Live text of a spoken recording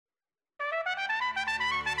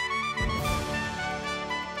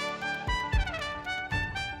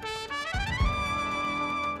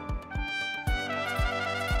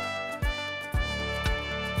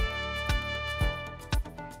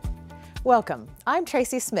Welcome. I'm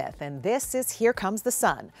Tracy Smith, and this is Here Comes the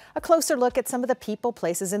Sun, a closer look at some of the people,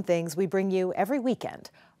 places, and things we bring you every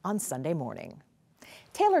weekend on Sunday morning.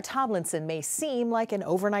 Taylor Tomlinson may seem like an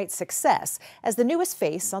overnight success as the newest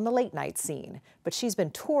face on the late-night scene, but she's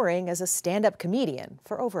been touring as a stand-up comedian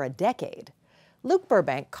for over a decade. Luke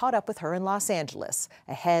Burbank caught up with her in Los Angeles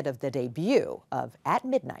ahead of the debut of At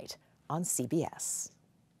Midnight on CBS.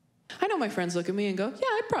 I know my friends look at me and go, yeah,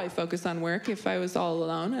 I'd probably focus on work if I was all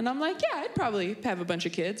alone. And I'm like, yeah, I'd probably have a bunch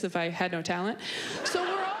of kids if I had no talent. So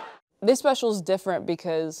we're all... This special is different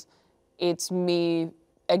because it's me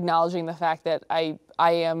acknowledging the fact that I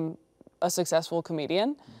am a successful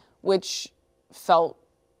comedian, which felt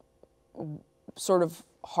sort of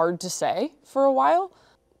hard to say for a while.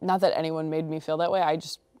 Not that anyone made me feel that way, I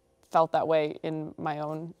just felt that way in my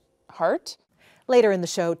own heart. Later in the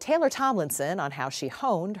show, Taylor Tomlinson on how she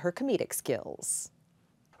honed her comedic skills.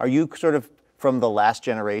 Are you sort of from the last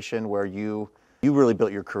generation where you really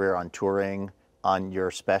built your career on touring, on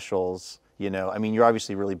your specials? You know, I mean, you're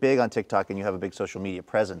obviously really big on TikTok and you have a big social media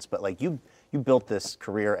presence, but like you built this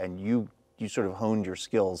career and you sort of honed your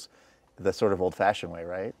skills the sort of old-fashioned way,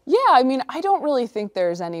 right? Yeah, I mean, I don't really think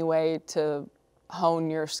there's any way to hone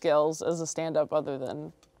your skills as a stand-up other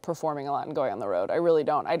than performing a lot and going on the road. I really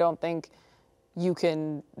don't. I don't think you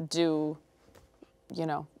can do, you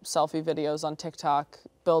know, selfie videos on TikTok,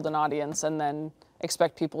 build an audience, and then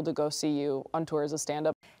expect people to go see you on tour as a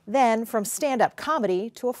stand-up. Then from stand-up comedy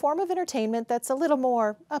to a form of entertainment that's a little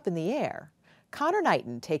more up in the air. Conor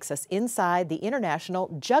Knighton takes us inside the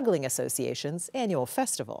International Jugglers Association's annual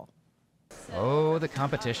festival. Oh, the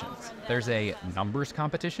competitions. There's a numbers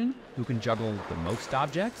competition, who can juggle the most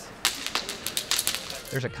objects.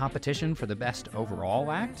 There's a competition for the best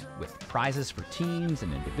overall act, with prizes for teams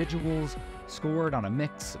and individuals, scored on a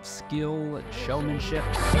mix of skill and showmanship.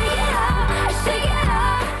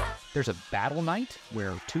 There's a battle night,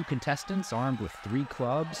 where 2 contestants armed with 3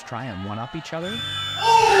 clubs try and one-up each other.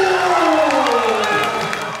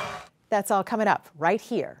 That's all coming up right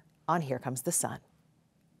here on Here Comes the Sun.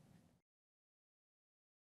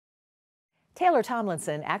 Taylor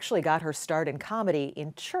Tomlinson actually got her start in comedy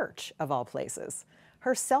in church, of all places.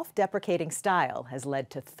 Her self-deprecating style has led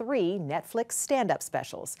to 3 Netflix stand-up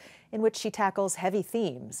specials in which she tackles heavy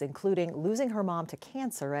themes, including losing her mom to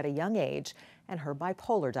cancer at a young age and her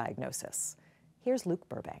bipolar diagnosis. Here's Luke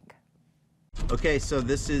Burbank. Okay, so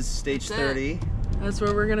this is stage 30. That's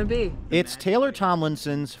where we're gonna be. It's Taylor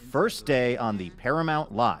Tomlinson's first day on the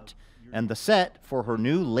Paramount lot, and the set for her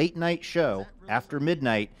new late-night show, After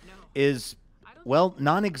Midnight, is, well,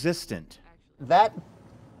 non-existent.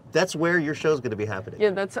 That's where your show's going to be happening.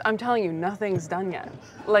 Yeah, I'm telling you, nothing's done yet.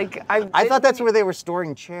 Like, I thought that's where they were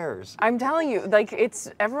storing chairs. I'm telling you, like,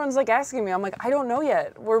 everyone's like asking me, I'm like, I don't know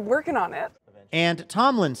yet. We're working on it. And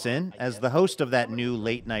Tomlinson, as the host of that new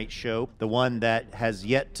late night show, the one that has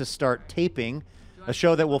yet to start taping, a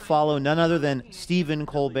show that will follow none other than Stephen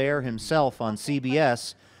Colbert himself on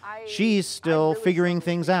CBS, she's still figuring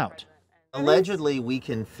things out. Allegedly, we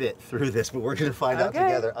can fit through this, but we're going to find out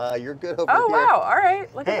together. You're good over here. Oh, wow. All right.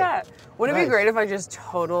 Look at that. Wouldn't it be great if I just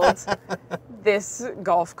totaled this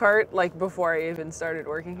golf cart, like, before I even started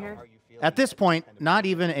working here? At this point, not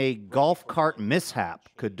even a golf cart mishap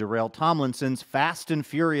could derail Tomlinson's fast and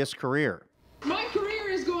furious career. My career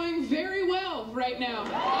is going very well right now.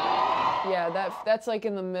 Yeah, that's like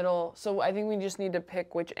in the middle. So I think we just need to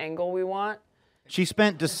pick which angle we want. She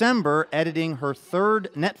spent December editing her 3rd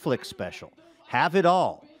Netflix special, Have It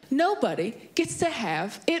All. Nobody gets to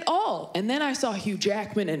have it all. And then I saw Hugh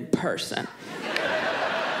Jackman in person.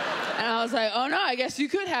 And I was like, oh no, I guess you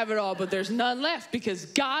could have it all, but there's none left because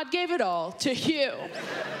God gave it all to Hugh.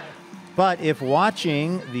 But if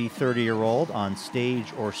watching the 30-year-old on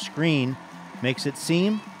stage or screen makes it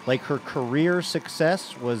seem like her career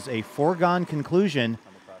success was a foregone conclusion,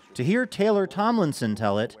 to hear Taylor Tomlinson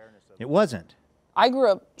tell it, it wasn't. I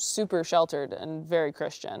grew up super sheltered and very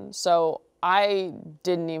Christian, so I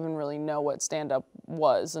didn't even really know what stand-up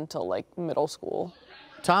was until like middle school.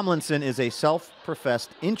 Tomlinson is a self-professed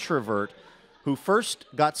introvert who first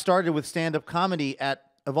got started with stand-up comedy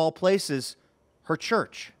at, of all places, her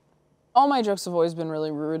church. All my jokes have always been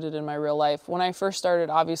really rooted in my real life. When I first started,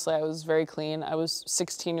 obviously, I was very clean. I was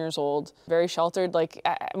 16 years old, very sheltered. Like,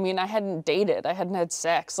 I mean, I hadn't dated. I hadn't had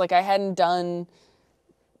sex. Like, I hadn't done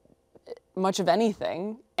much of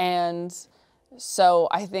anything. And so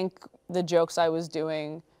I think the jokes I was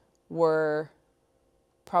doing were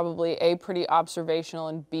probably A, pretty observational,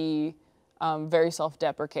 and B, very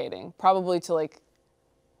self-deprecating. Probably to, like,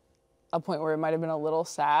 a point where it might have been a little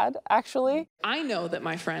sad, actually. I know that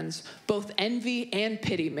my friends both envy and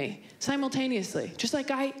pity me simultaneously, just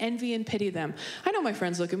like I envy and pity them. I know my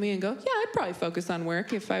friends look at me and go, yeah, I'd probably focus on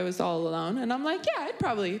work if I was all alone. And I'm like, yeah, I'd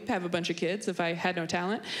probably have a bunch of kids if I had no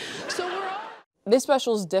talent. So we're all... This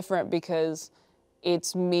special is different because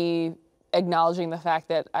it's me acknowledging the fact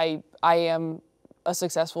that I am a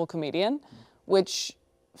successful comedian, which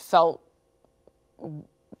felt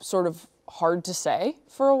sort of hard to say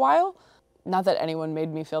for a while. Not that anyone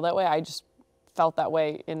made me feel that way, I just felt that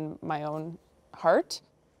way in my own heart.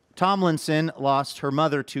 Tomlinson lost her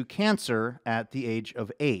mother to cancer at the age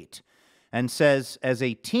of 8 and says as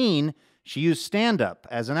a teen, she used stand-up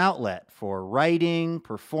as an outlet for writing,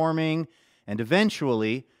 performing, and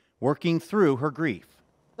eventually working through her grief.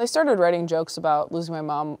 I started writing jokes about losing my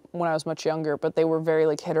mom when I was much younger, but they were very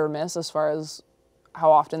like hit or miss as far as how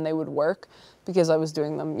often they would work, because I was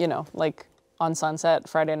doing them, you know, like on Sunset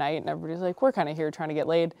Friday night, and everybody's like, we're kind of here trying to get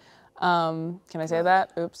laid. Can I say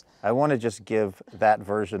that? Oops. I want to just give that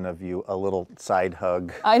version of you a little side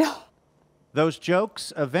hug. I know. Those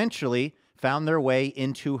jokes eventually found their way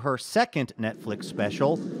into her second Netflix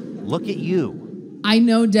special, Look at You. I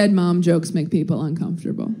know dead mom jokes make people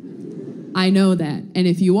uncomfortable. I know that. And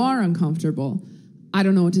if you are uncomfortable, I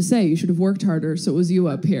don't know what to say. You should have worked harder, so it was you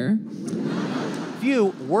up here. Few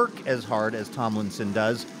work as hard as Tomlinson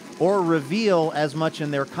does or reveal as much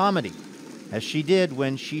in their comedy as she did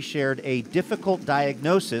when she shared a difficult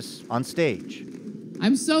diagnosis on stage.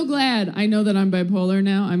 I'm so glad I know that I'm bipolar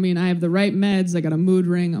now. I mean, I have the right meds. I got a mood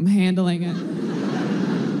ring. I'm handling it.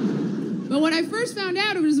 But when I first found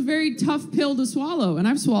out, it was a very tough pill to swallow, and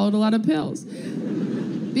I've swallowed a lot of pills.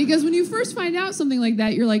 Because when you first find out something like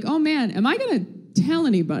that, you're like, oh man, am I gonna tell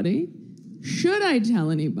anybody? Should I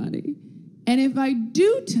tell anybody? And if I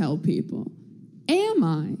do tell people, am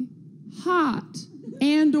I hot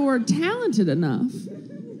and or talented enough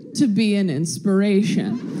to be an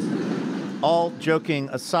inspiration? All joking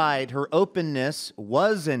aside, her openness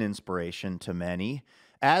was an inspiration to many,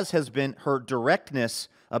 as has been her directness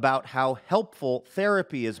about how helpful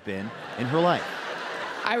therapy has been in her life.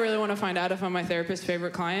 I really want to find out if I'm my therapist's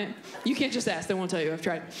favorite client. You can't just ask, they won't tell you, I've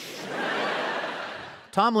tried.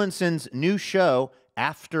 Tomlinson's new show,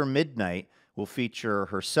 After Midnight, will feature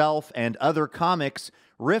herself and other comics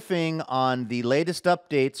riffing on the latest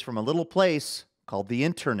updates from a little place called the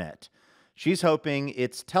Internet. She's hoping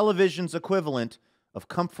it's television's equivalent of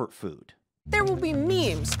comfort food. There will be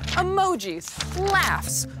memes, emojis,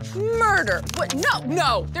 laughs, murder. What?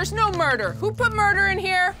 No, there's no murder. Who put murder in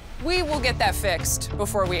here? We will get that fixed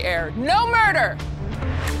before we air. No murder!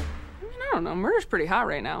 I don't know, murder's pretty hot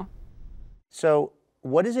right now. So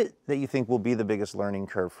what is it that you think will be the biggest learning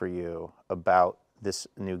curve for you about this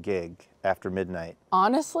new gig, After Midnight?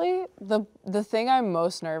 Honestly, the thing I'm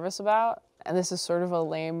most nervous about, and this is sort of a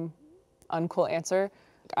lame, uncool answer,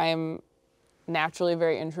 I am naturally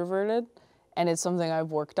very introverted, and it's something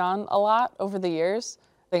I've worked on a lot over the years.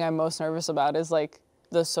 The thing I'm most nervous about is like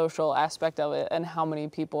the social aspect of it and how many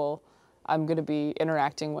people I'm gonna be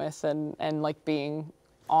interacting with and like being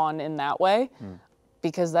on in that way,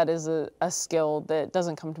 because that is a skill that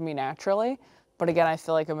doesn't come to me naturally. But again, I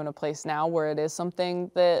feel like I'm in a place now where it is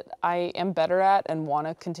something that I am better at and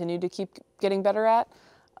wanna continue to keep getting better at.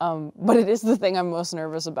 But it is the thing I'm most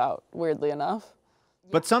nervous about, weirdly enough.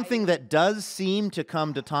 But something that does seem to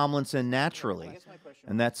come to Tomlinson naturally,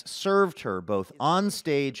 and that's served her both on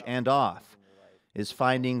stage and off, is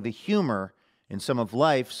finding the humor in some of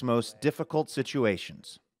life's most difficult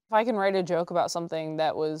situations. If I can write a joke about something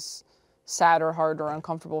that was sad or hard or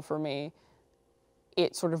uncomfortable for me,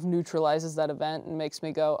 it sort of neutralizes that event and makes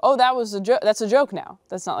me go, oh, that was a joke. That's a joke now.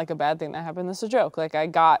 That's not like a bad thing that happened. That's a joke. Like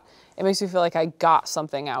it makes me feel like I got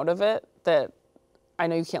something out of it that I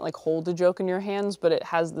know you can't like hold a joke in your hands, but it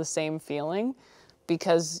has the same feeling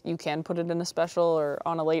because you can put it in a special or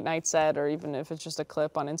on a late night set, or even if it's just a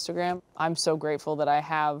clip on Instagram. I'm so grateful that I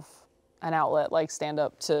have an outlet like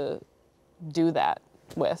stand-up to do that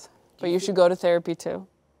with. But you should go to therapy too.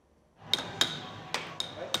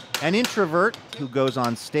 An introvert who goes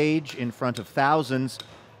on stage in front of thousands,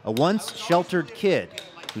 a once sheltered kid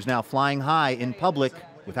who's now flying high in public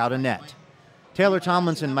without a net. Taylor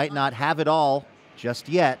Tomlinson might not have it all just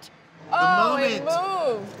yet. Oh, it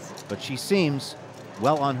moved! But she seems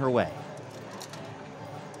well on her way.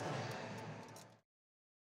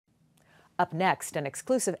 Up next, an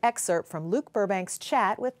exclusive excerpt from Luke Burbank's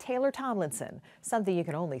chat with Taylor Tomlinson, something you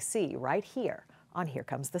can only see right here on Here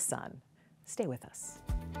Comes the Sun. Stay with us.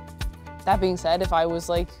 That being said, if I was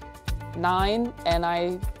like 9 and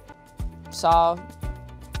I saw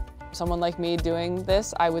someone like me doing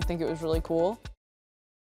this, I would think it was really cool.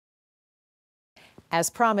 As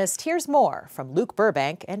promised, here's more from Luke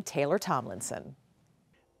Burbank and Taylor Tomlinson.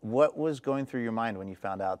 What was going through your mind when you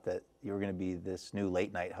found out that you were going to be this new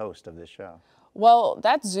late night host of this show? Well,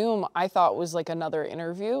 that Zoom I thought was like another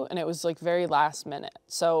interview, and it was like very last minute.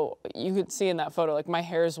 So you could see in that photo, like my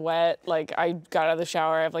hair's wet, like I got out of the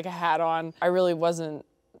shower, I have like a hat on. I really wasn't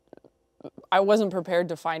prepared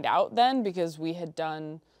to find out then, because we had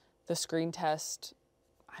done the screen test,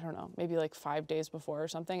 I don't know, maybe like 5 days before or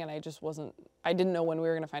something, and I didn't know when we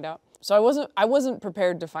were gonna find out. So I wasn't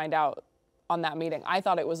prepared to find out on that meeting. I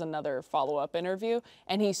thought it was another follow-up interview,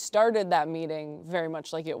 and he started that meeting very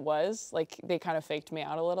much like it was. Like they kind of faked me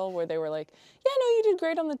out a little, where they were like, yeah, no, you did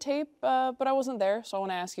great on the tape, but I wasn't there, so I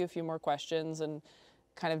want to ask you a few more questions, and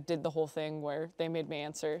kind of did the whole thing where they made me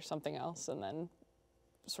answer something else, and then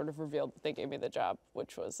sort of revealed that they gave me the job,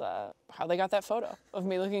 which was how they got that photo of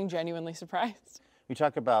me looking genuinely surprised. You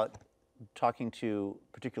talk about talking to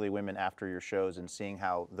particularly women after your shows and seeing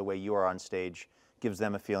how the way you are on stage gives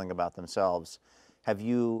them a feeling about themselves. Have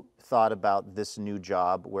you thought about this new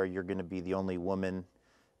job where you're going to be the only woman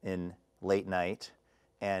in late night,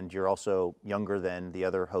 and you're also younger than the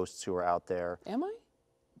other hosts who are out there? Am I?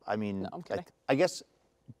 I mean, no, I'm kidding. I guess,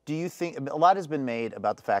 do you think, a lot has been made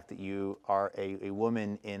about the fact that you are a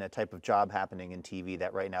woman in a type of job happening in TV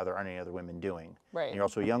that right now there aren't any other women doing. Right. And you're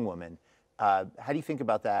also a young woman. How do you think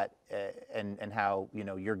about that, and how, you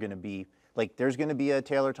know, you're going to be, like, there's going to be a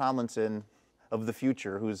Taylor Tomlinson of the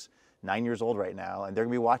future who's 9 years old right now, and they're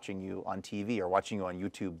gonna be watching you on TV or watching you on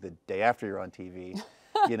YouTube the day after you're on TV,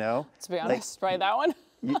 you know? To be honest, like, probably that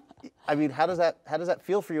one. I mean, how does that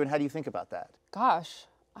feel for you, and how do you think about that? Gosh,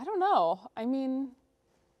 I don't know. I mean,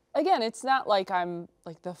 again, it's not like I'm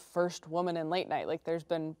like the first woman in late night. Like there's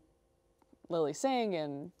been Lily Singh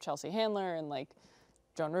and Chelsea Handler and like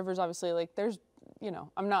Joan Rivers, obviously. Like there's, you know,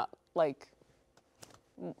 I'm not like,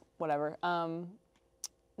 whatever.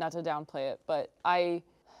 Not to downplay it, but I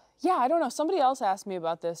don't know. Somebody else asked me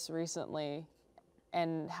about this recently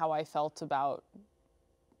and how I felt about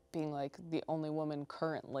being like the only woman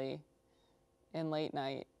currently in late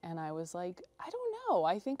night. And I was like, I don't know.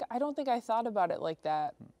 I don't think I thought about it like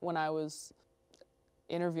that when I was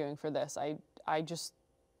interviewing for this. I just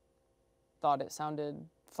thought it sounded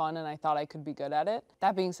fun and I thought I could be good at it.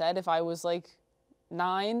 That being said, if I was like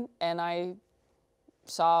 9 and I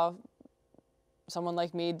saw someone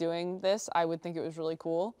like me doing this, I would think it was really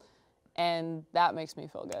cool, and that makes me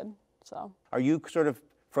feel good. So, are you sort of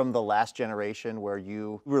from the last generation where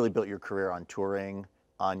you really built your career on touring,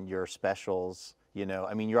 on your specials? You know,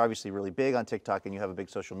 I mean, you're obviously really big on TikTok and you have a big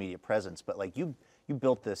social media presence, but like you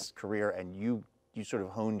built this career and you sort of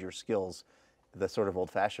honed your skills the sort of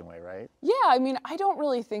old-fashioned way, right? Yeah, I mean, I don't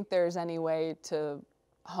really think there's any way to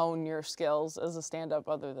hone your skills as a stand-up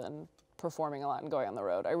other than performing a lot and going on the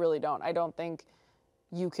road. I really don't. I don't think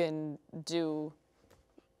you can do,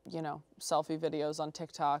 you know, selfie videos on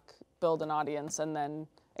TikTok, build an audience, and then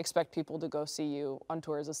expect people to go see you on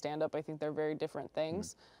tour as a stand-up. I think they're very different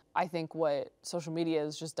things. I think what social media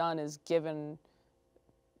has just done is given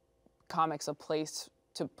comics a place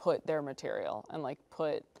to put their material and like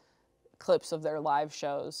put clips of their live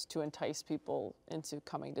shows to entice people into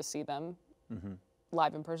coming to see them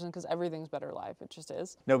live in person, because everything's better live. It just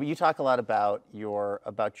is. No, but you talk a lot about your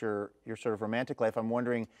sort of romantic life. I'm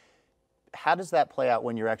wondering, how does that play out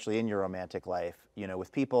when you're actually in your romantic life? You know,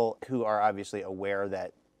 with people who are obviously aware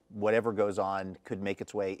that whatever goes on could make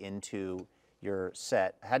its way into your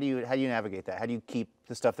set. How do you navigate that? How do you keep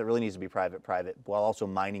the stuff that really needs to be private while also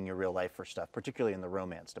mining your real life for stuff, particularly in the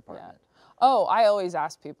romance department? Yeah. Oh, I always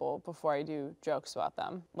ask people before I do jokes about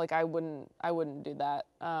them. Like I wouldn't do that.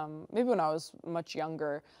 Maybe when I was much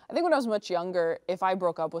younger. I think when I was much younger, if I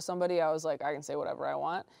broke up with somebody, I was like, I can say whatever I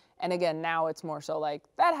want. And again, now it's more so like,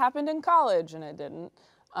 that happened in college and it didn't.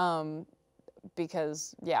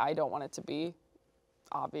 Because yeah, I don't want it to be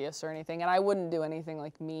obvious or anything. And I wouldn't do anything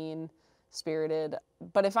like mean-spirited.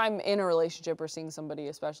 But if I'm in a relationship or seeing somebody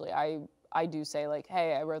especially, I do say like,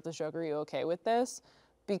 hey, I wrote this joke, are you okay with this?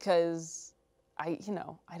 Because I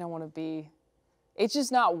don't want to be, it's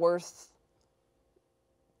just not worth,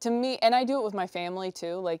 to me, and I do it with my family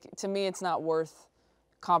too, like to me it's not worth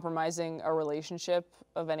compromising a relationship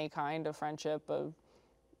of any kind, a friendship, a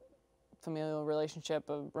familial relationship,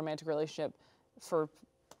 a romantic relationship for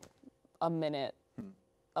a minute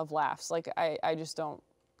of laughs. Like I just don't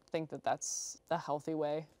think that that's the healthy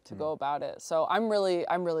way to go about it. So I'm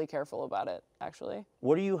really careful about it, actually.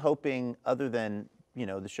 What are you hoping, other than, you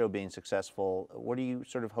know, the show being successful, what are you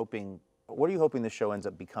hoping the show ends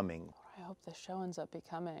up becoming? What do I hope the show ends up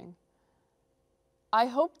becoming? I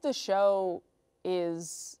hope the show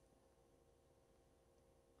is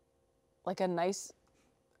like a nice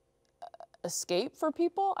escape for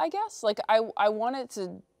people, I guess. Like, I want it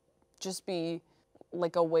to just be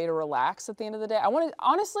like a way to relax at the end of the day.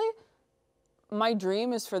 Honestly, my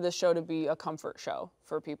dream is for this show to be a comfort show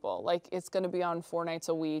for people. Like, it's going to be on 4 nights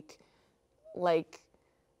a week. Like,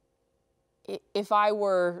 if I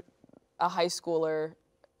were a high schooler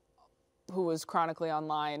who was chronically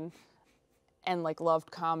online and like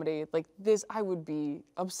loved comedy, like this, I would be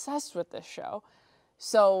obsessed with this show.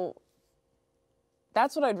 So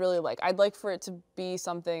that's what I'd really like. I'd like for it to be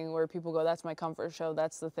something where people go, that's my comfort show.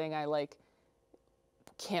 That's the thing I like,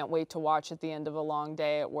 can't wait to watch at the end of a long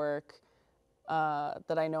day at work,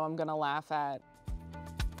 that I know I'm gonna laugh at.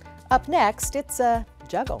 Up next, it's a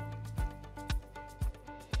juggle.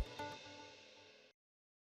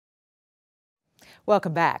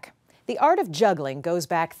 Welcome back. The art of juggling goes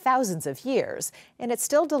back thousands of years, and it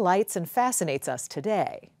still delights and fascinates us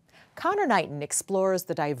today. Conor Knighton explores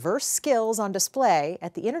the diverse skills on display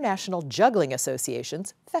at the International Jugglers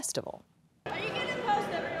Association's festival. Are you getting post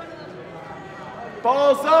every one of those?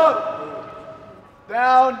 Balls up,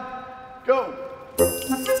 down, go.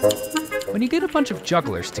 When you get a bunch of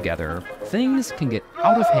jugglers together, things can get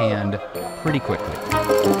out of hand pretty quickly.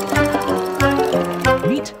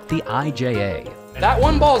 Meet the IJA. That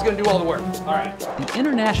one ball is going to do all the work. All right. The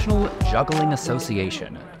International Jugglers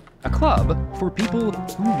Association, a club for people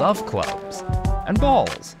who love clubs, and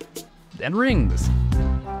balls, and rings,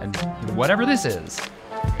 and whatever this is,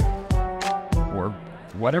 or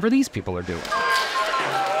whatever these people are doing.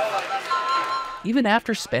 Even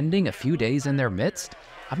after spending a few days in their midst,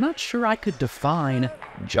 I'm not sure I could define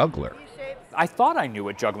juggler. I thought I knew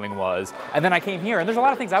what juggling was, and then I came here, and there's a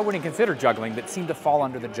lot of things I wouldn't consider juggling that seem to fall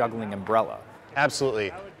under the juggling umbrella.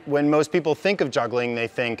 Absolutely. When most people think of juggling, they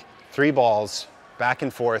think 3 balls back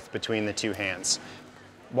and forth between the 2 hands.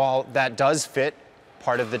 While that does fit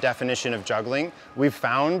part of the definition of juggling, we've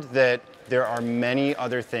found that there are many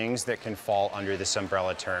other things that can fall under this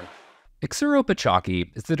umbrella term. Iksuro Pachaki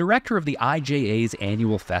is the director of the IJA's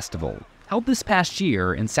annual festival, held this past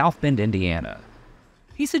year in South Bend, Indiana.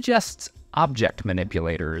 He suggests object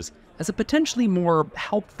manipulators as a potentially more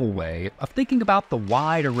helpful way of thinking about the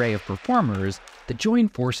wide array of performers that join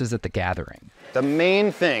forces at the gathering. The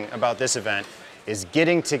main thing about this event is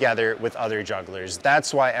getting together with other jugglers.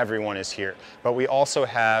 That's why everyone is here. But we also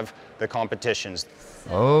have the competitions.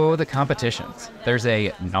 Oh, the competitions. There's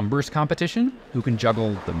a numbers competition, who can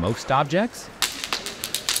juggle the most objects.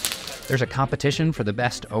 There's a competition for the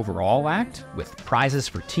best overall act, with prizes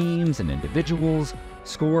for teams and individuals,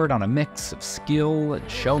 scored on a mix of skill and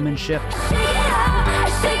showmanship.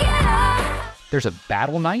 There's a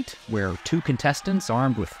battle night, where 2 contestants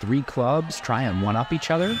armed with 3 clubs try and one-up each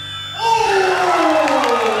other.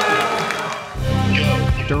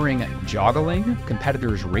 During joggling,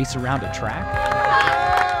 competitors race around a track.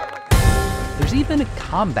 There's even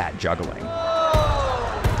combat juggling,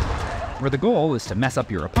 where the goal is to mess up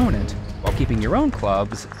your opponent while keeping your own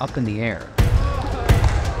clubs up in the air.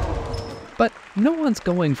 But no one's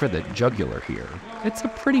going for the jugular here. It's a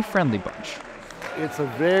pretty friendly bunch. It's a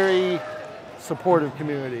very supportive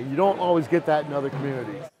community. You don't always get that in other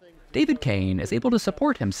communities. David Kane is able to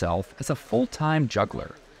support himself as a full-time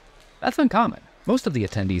juggler. That's uncommon. Most of the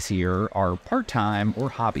attendees here are part-time or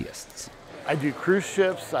hobbyists. I do cruise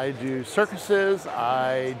ships, I do circuses,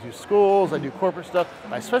 I do schools, I do corporate stuff.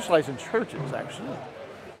 I specialize in churches, actually.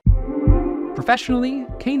 Professionally,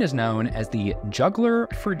 Kane is known as the Juggler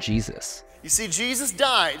for Jesus. You see, Jesus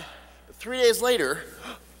died, but 3 days later,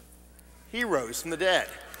 he rose from the dead.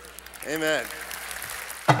 Amen.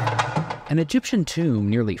 An Egyptian tomb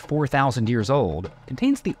nearly 4,000 years old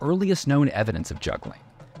contains the earliest known evidence of juggling.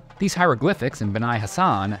 These hieroglyphics in Beni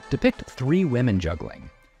Hassan depict 3 women juggling.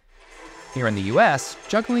 Here in the US,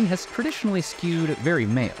 juggling has traditionally skewed very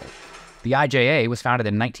male. The IJA was founded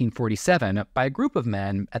in 1947 by a group of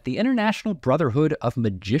men at the International Brotherhood of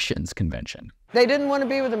Magicians convention. They didn't want to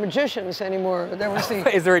be with the magicians anymore. There was the...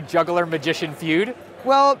 Is there a juggler-magician feud?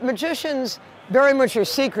 Well, magicians very much are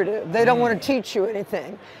secretive. They don't want to teach you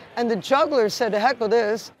anything. And the jugglers said, to heck with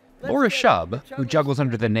this. Laura Shub, who juggles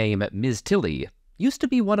under the name Ms. Tilly, used to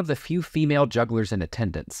be one of the few female jugglers in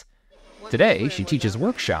attendance. Today, she teaches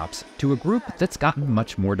workshops to a group that's gotten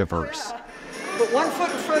much more diverse. Put 1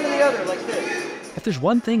 foot in front of the other, like this. If there's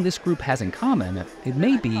one thing this group has in common, it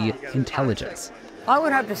may be intelligence. I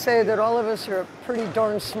would have to say that all of us are a pretty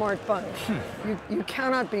darn smart bunch. You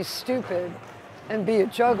cannot be stupid and be a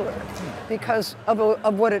juggler because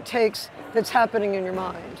of what it takes that's happening in your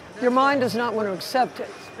mind. Your mind does not want to accept it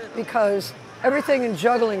because everything in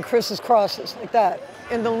juggling crosses like that.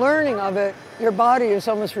 In the learning of it, your body is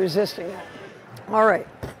almost resisting it. All right.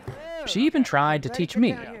 She even tried to teach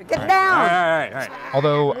me. Get down. All right.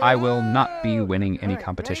 Although I will not be winning any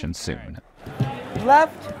competition soon.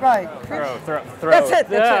 Left, right. Throw. That's it.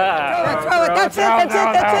 Throw it. That's it.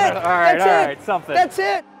 All right, something. That's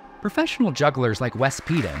it. Professional jugglers like Wes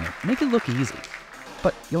Peden make it look easy.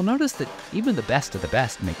 But you'll notice that even the best of the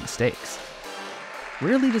best make mistakes.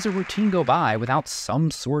 Rarely does a routine go by without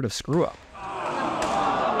some sort of screw-up.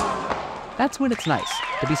 That's when it's nice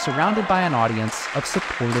to be surrounded by an audience of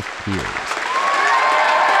supportive peers.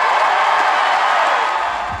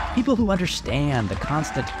 People who understand the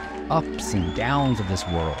constant ups and downs of this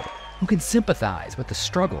world, who can sympathize with the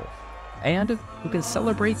struggle, and who can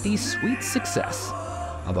celebrate the sweet success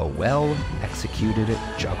of a well-executed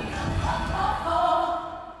juggle.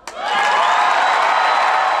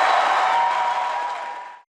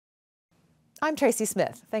 I'm Tracy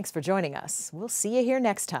Smith. Thanks for joining us. We'll see you here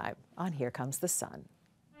next time on Here Comes the Sun.